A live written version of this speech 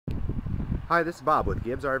Hi, this is Bob with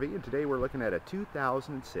Gibbs RV, and today we're looking at a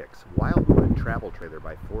 2006 Wildwood travel trailer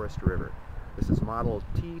by Forest River. This is model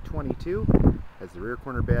T22, has the rear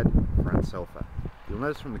corner bed, front sofa. You'll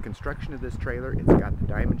notice from the construction of this trailer, it's got the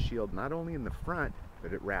diamond shield not only in the front,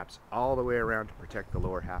 but it wraps all the way around to protect the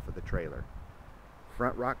lower half of the trailer.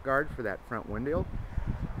 Front rock guard for that front window,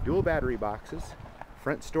 dual battery boxes,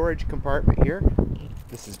 front storage compartment here.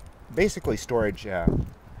 This is basically storage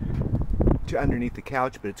to underneath the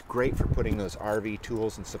couch, but it's great for putting those RV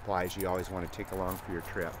tools and supplies you always want to take along for your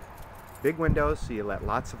trip. Big windows so you let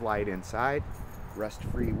lots of light inside.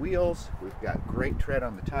 Rust-free wheels. We've got great tread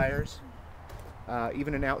on the tires.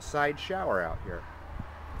 Even an outside shower out here.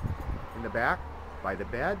 In the back, by the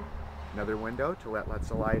bed, another window to let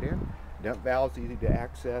lots of light in. Dump valves easy to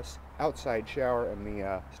access. Outside shower and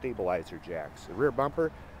the stabilizer jacks. The rear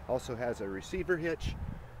bumper also has a receiver hitch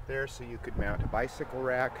there so you could mount a bicycle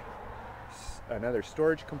rack. Another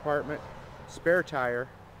storage compartment, spare tire,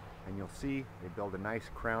 and you'll see they build a nice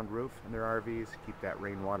crowned roof in their RVs, keep that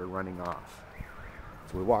rainwater running off.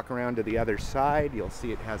 So we walk around to the other side, you'll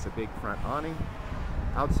see it has a big front awning,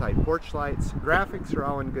 outside porch lights, graphics are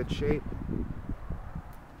all in good shape,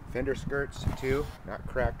 fender skirts too, not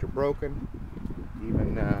cracked or broken.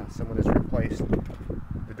 Even someone has replaced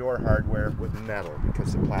the door hardware with metal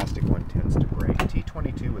because the plastic one tends to break.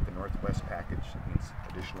 T22 with the Northwest package needs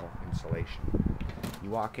additional insulation.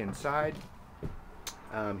 You walk inside,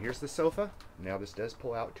 here's the sofa. Now this does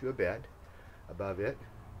pull out to a bed. Above it,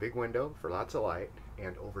 big window for lots of light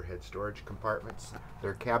and overhead storage compartments.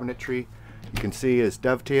 Their cabinetry, you can see, is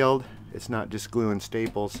dovetailed. It's not just glue and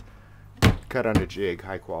staples. Cut on a jig,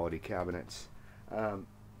 high quality cabinets.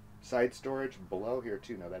 Side storage below here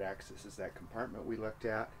too. Now that accesses that compartment we looked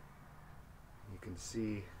at. You can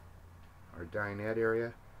see our dinette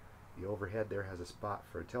area. The overhead there has a spot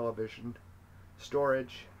for a television.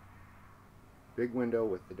 Storage. Big window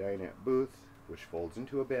with the dinette booth, which folds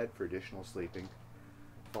into a bed for additional sleeping.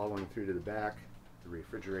 Following through to the back, the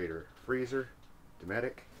refrigerator, freezer,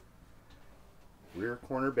 Dometic. Rear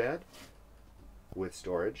corner bed with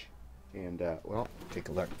storage. And well, take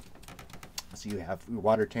a look. So you have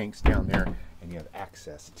water tanks down there, and you have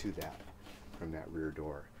access to that from that rear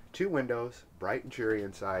door. Two windows, bright and cheery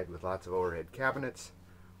inside with lots of overhead cabinets,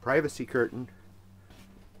 privacy curtain.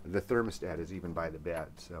 The thermostat is even by the bed,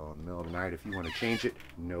 so in the middle of the night if you want to change it,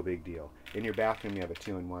 no big deal. In your bathroom you have a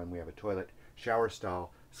 2-in-1. We have a toilet, shower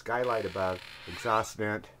stall, skylight above, exhaust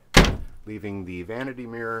vent, leaving the vanity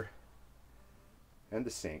mirror and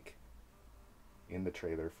the sink in the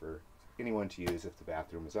trailer for anyone to use if the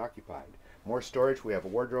bathroom is occupied. More storage, we have a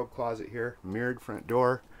wardrobe closet here, mirrored front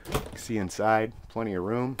door, you can see inside, plenty of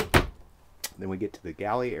room. Then we get to the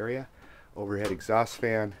galley area, overhead exhaust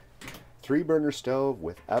fan, 3-burner stove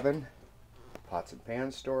with oven, pots and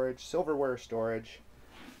pans storage, silverware storage,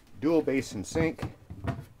 dual basin sink,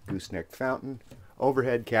 gooseneck fountain,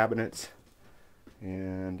 overhead cabinets,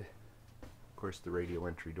 and of course the radio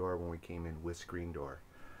entry door when we came in with screen door.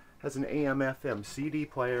 Has an AM/FM CD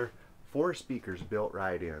player, 4 speakers built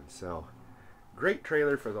right in, so great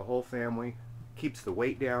trailer for the whole family. Keeps the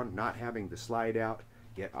weight down, not having to slide out,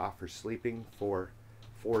 yet offers sleeping for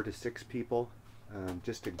 4 to 6 people.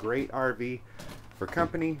 Just a great RV for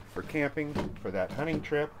company, for camping, for that hunting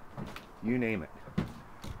trip, you name it.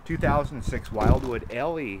 2006 Wildwood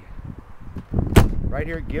LE, right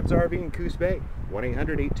here at Gibbs RV in Coos Bay.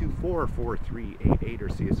 1-800-824-4388 or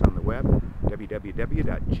see us on the web,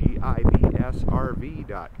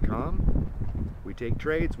 www.gibsrv.com. We take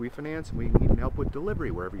trades, we finance, and we can even help with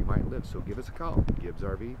delivery wherever you might live, so give us a call. Gibbs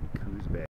RV, Coos Bay.